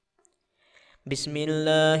بسم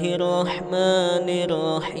الله الرحمن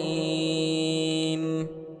الرحيم.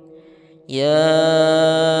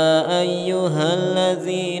 يا أيها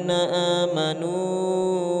الذين آمنوا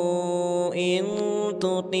إن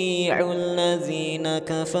تطيعوا الذين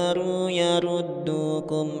كفروا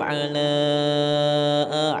يردوكم على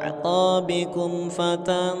أعقابكم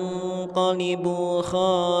فتنقلبوا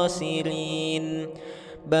خاسرين.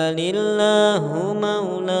 بل الله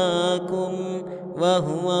مولاكم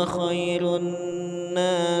وهو خير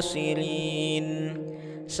الناصرين.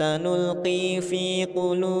 سنلقي في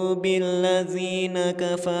قلوب الذين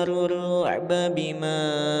كفروا الرعب بما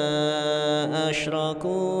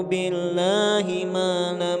أشركوا بالله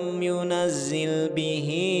ما لم ينزل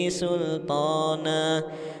به سلطانا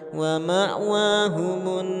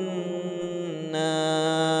ومأواهم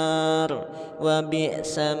النار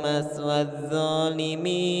وبئس مثوى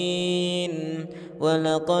الظالمين.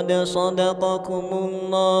 ولقد صدقكم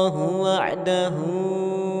الله وعده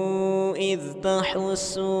إذ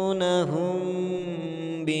تحسونهم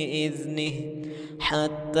بإذنه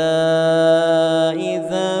حتى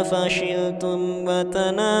إذا فشلتم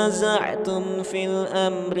وتنازعتم في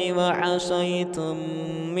الأمر وعصيتم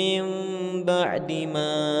من بعد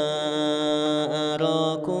ما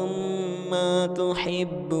أراكم ما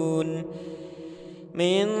تحبون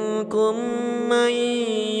منكم من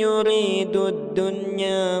يريد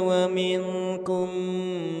الدنيا ومنكم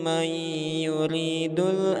من يريد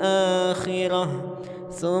الآخرة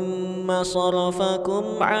ثم صرفكم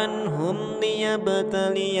عنهم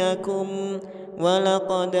ليبتليكم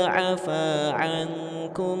ولقد عفا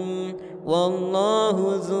عنكم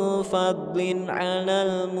والله ذو فضل على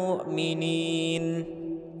المؤمنين.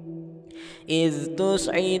 إذ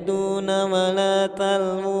تسعدون ولا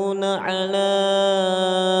تلوون على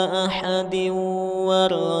أحد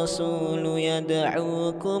والرسول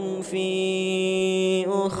يدعوكم في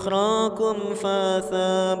أخراكم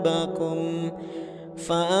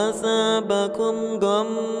فأثابكم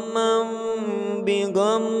غما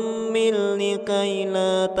بغم لكي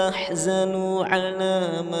لا تحزنوا على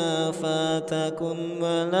ما فاتكم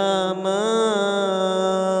ولا ما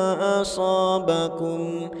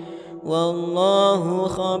أصابكم والله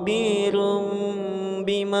خبير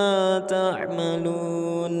بما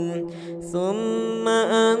تعملون. ثم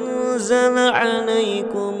أنزل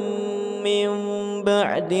عليكم من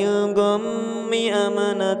بعد الغم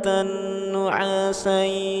أمنة نعاسا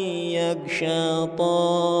يغشى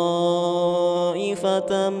طائفة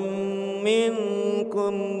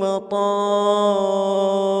منكم وطائفة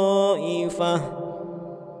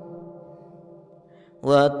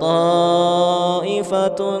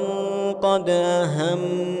قد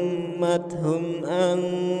أهمتهم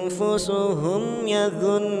أنفسهم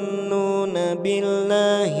يظنون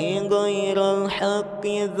بالله غير الحق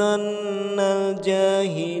ظن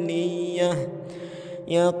الجاهلية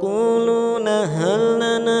يقولون هل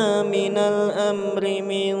لنا من الأمر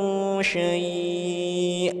من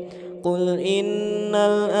شيء قل إن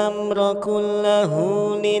الأمر كله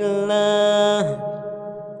لله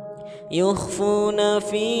يخفون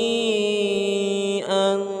في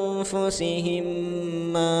أنفسهم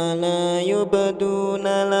ما لا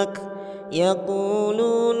يبدون لك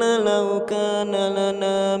يقولون لو كان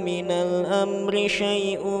لنا من الأمر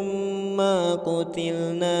شيء ما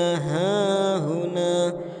قتلنا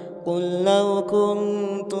هاهنا قل لو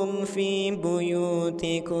كنتم في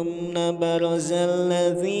بيوتكم لبرز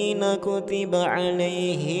الذين كتب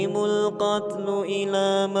عليهم القتل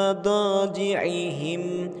إلى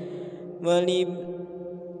مضاجعهم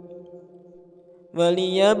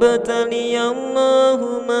وليبتلي الله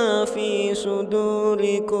ما في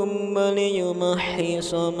صدوركم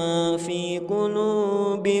وليمحص ما في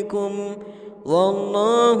قلوبكم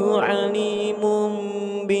والله عليم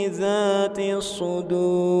بذات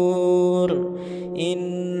الصدور.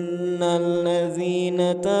 إن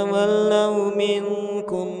الذين تولوا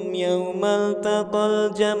منكم يوم التقى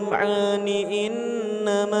الجمعان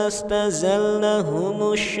إنما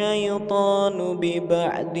استزلهم الشيطان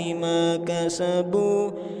ببعد ما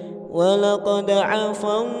كسبوا ولقد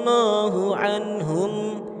عفى الله عنهم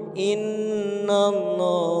إن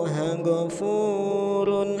الله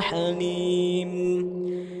غفور حليم.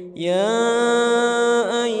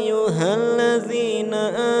 يا أيها الذين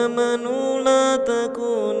آمنوا لا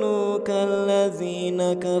تكونوا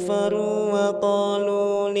كالذين كفروا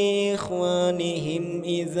وقالوا لإخوانهم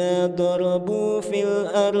إذا ضربوا في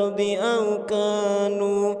الأرض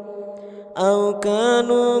أو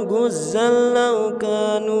كانوا غزا لو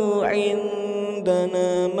كانوا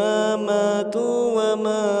عندنا ما ماتوا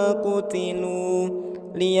وما قتلوا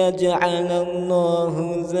ليجعل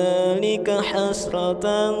الله ذلك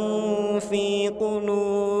حسرة في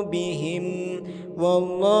قلوبهم قلوبهم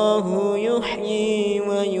والله يحيي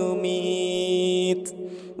ويميت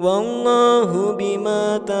والله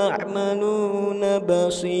بما تعملون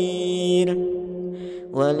بصير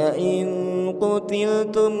ولئن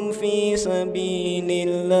قتلتم في سبيل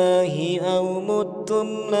الله أو متم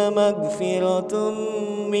لمغفرة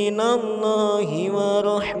من الله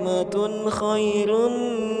ورحمة خير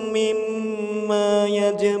مما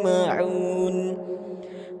يجمعون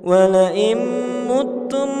ولئن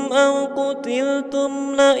متم أو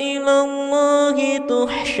قتلتم لإلى الله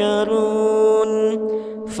تحشرون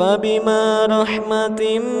فبما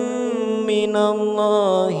رحمة من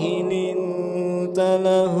الله لنت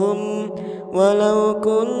لهم ولو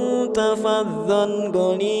كنت فظا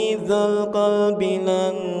غليظ القلب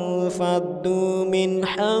لانفضوا من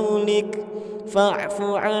حولك فاعف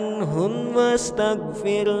عنهم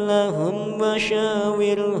واستغفر لهم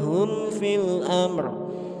وشاورهم في الأمر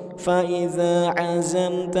فإذا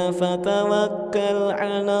عزمت فتوكل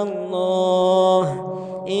على الله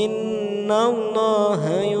إن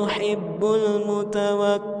الله يحب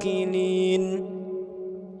المتوكلين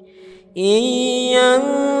إن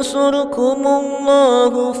ينصركم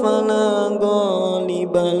الله فلا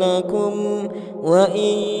غالب لكم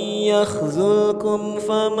وإن يخذلكم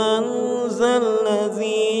فمن ذا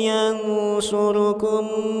الذي ينصركم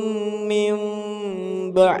من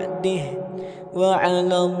بعده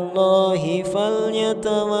وعلى الله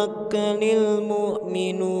فليتوكل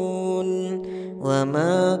المؤمنون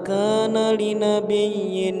وما كان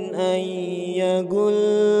لنبي أن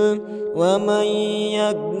يغل ومن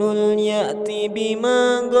يغل يأت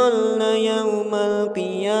بما غل يوم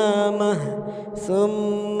القيامة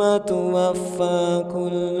ثم توفى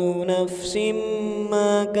كل نفس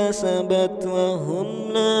ما كسبت وهم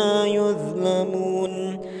لا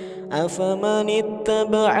يظلمون أفمن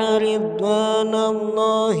اتبع رضوان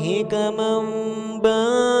الله كمن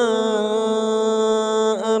باء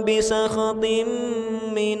بسخط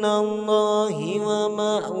من الله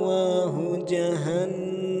ومأواه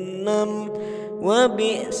جهنم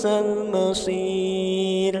وبئس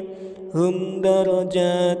المصير هم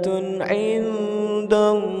درجات عند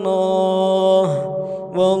الله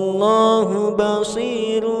والله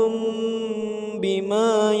بصير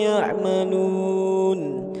بما يعملون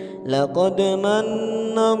لقد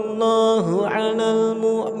من الله على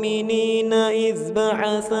المؤمنين إذ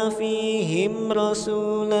بعث فيهم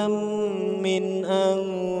رسولا من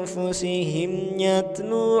أنفسهم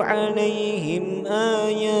يتلو عليهم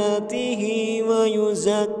آياته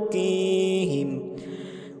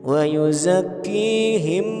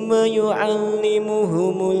ويزكيهم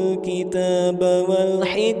ويعلمهم الكتاب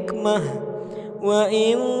والحكمة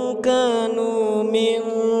وإن كانوا من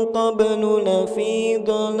قبل لفي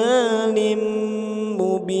ضلال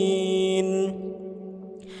مبين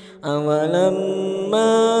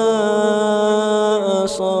أولما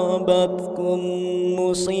أصابتكم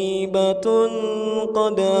مصيبة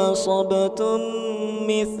قد أصبتم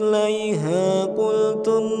مثليها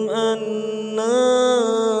قلتم أنى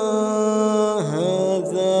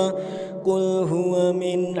هذا قل هو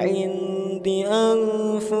من عند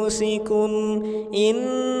أنفسكم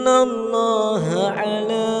إن الله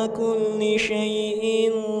على كل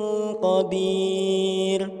شيء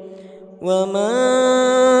قدير وما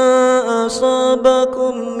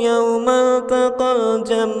أصابكم يوم التقى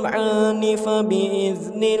الجمعان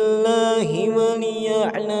فبإذن الله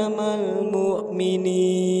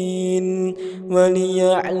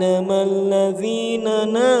وليعلم الذين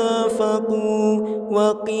نافقوا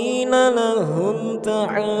وقيل لهم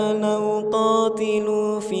تعالوا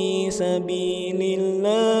قاتلوا في سبيل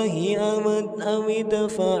الله أو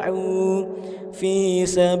ادفعوا في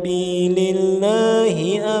سبيل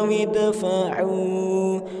الله أو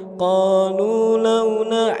ادفعوا قالوا لو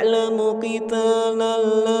نعلم قتالا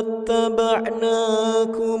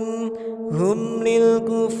لاتبعناكم هم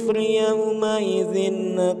للكفر يومئذ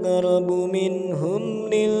أقرب منهم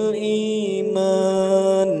للإيمان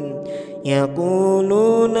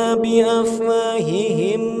يقولون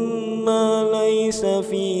بأفواههم ما ليس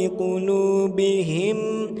في قلوبهم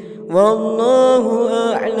والله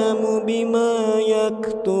أعلم بما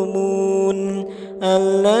يكتمون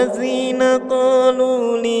الذين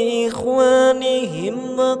قالوا لإخوانهم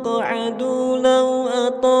وقعدوا لو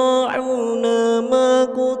أطاعونا ما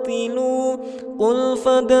قتلوا قل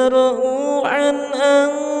فادرءوا عن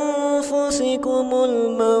أنفسكم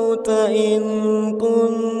الموت إن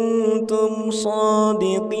كنتم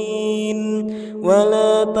صادقين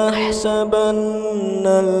ولا تحسبن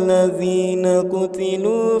الذين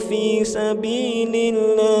قتلوا في سبيل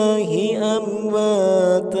الله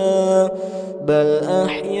أمواتا بل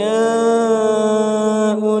أحياء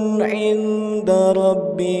عند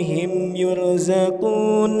ربهم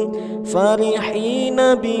يرزقون فرحين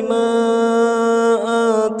بما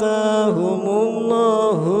آتاهم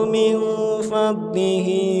الله من فضله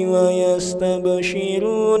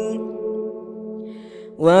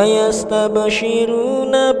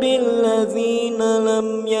ويستبشرون بالذين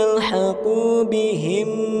لم يلحقوا بهم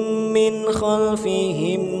من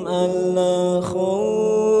خلفهم ألا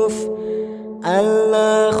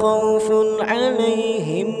خوف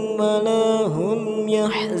عليهم ولا هم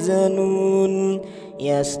يحزنون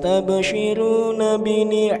يستبشرون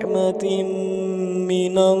بنعمة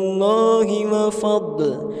من الله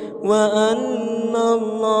وفضل وأن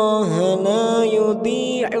الله لا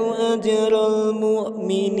يضيع أجر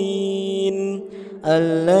المؤمنين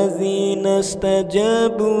الذين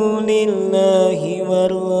استجابوا لله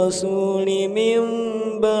والرسول من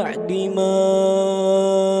بعد ما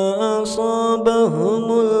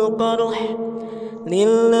أصابهم القرح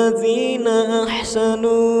للذين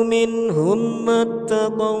أحسنوا منهم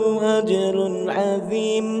واتقوا أجر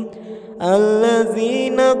عظيم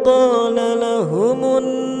الذين قال لهم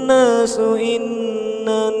الناس إن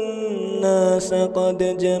الناس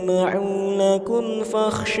قد جمعوا لكم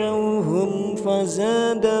فاخشوهم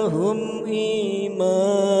فزادهم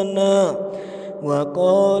إيمانا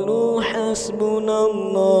وقالوا حسبنا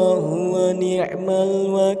الله ونعم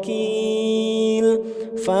الوكيل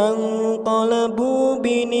فانقلبوا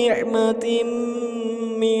بنعمة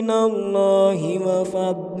من الله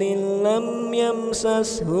وفضل لم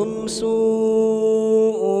يمسسهم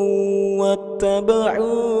سوء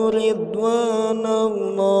واتبعوا رضوان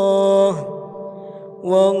الله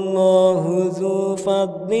والله ذو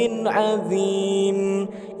فضل عظيم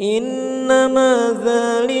إنما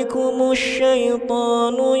ذلكم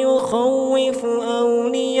الشيطان يخوف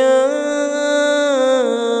أولياءه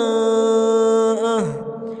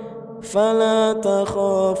فلا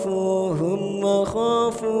تخافوهم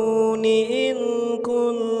وخافون إن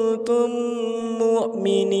كنتم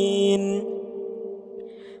مؤمنين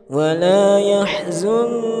ولا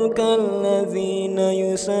يحزنك الذين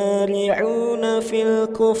يسارعون في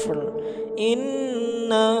الكفر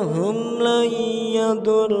إنهم لن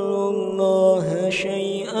يضروا الله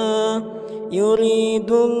شيئا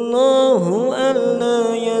يريد الله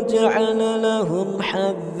ألا يجعل لهم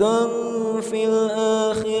حظا في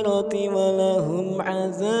الآخرة ولهم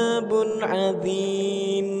عذاب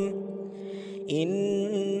عظيم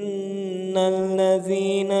إن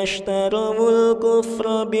الذين اشتروا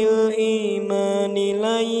الكفر بالإيمان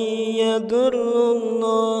لن يضروا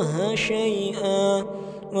الله شيئا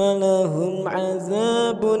ولهم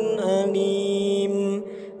عذاب أليم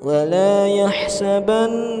ولا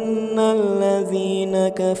يحسبن الذين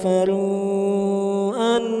كفروا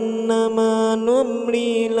أنما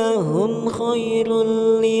نملي لهم خير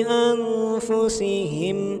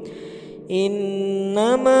لأنفسهم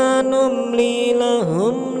إنما نملي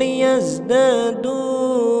لهم ليزدادوا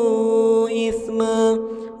إثما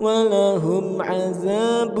ولهم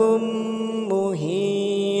عذاب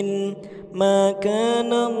مهين ما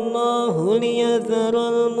كان الله ليذر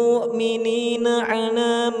المؤمنين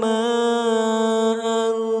على ما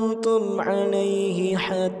أنتم عليه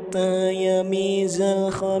حتى يميز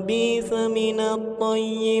الخبيث من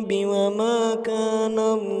الطيب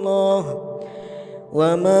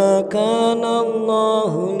وما كان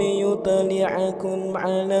الله ليطلعكم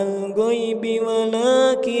على الغيب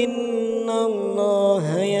ولكن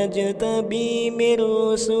الله يجتبي من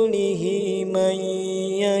رسله من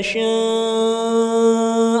يشاء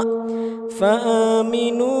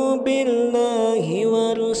فآمنوا بالله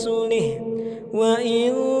ورسله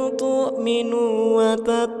وإن تؤمنوا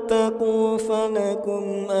وتتقوا فلكم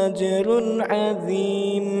أجر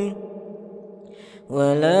عظيم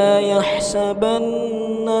ولا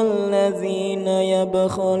يحسبن الذين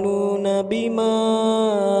يبخلون بما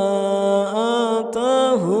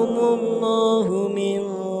آتاهم الله من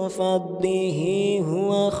فضله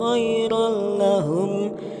هو خيرا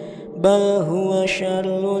لهم بل هو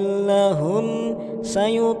شر لهم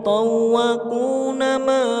سيطوقون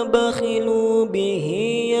ما بخلوا به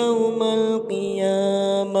يوم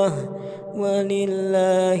القيامة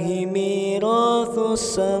ولله ميراث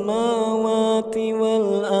السماوات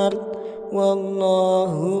والأرض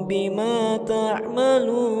والله بما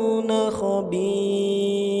تعملون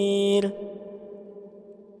خبير.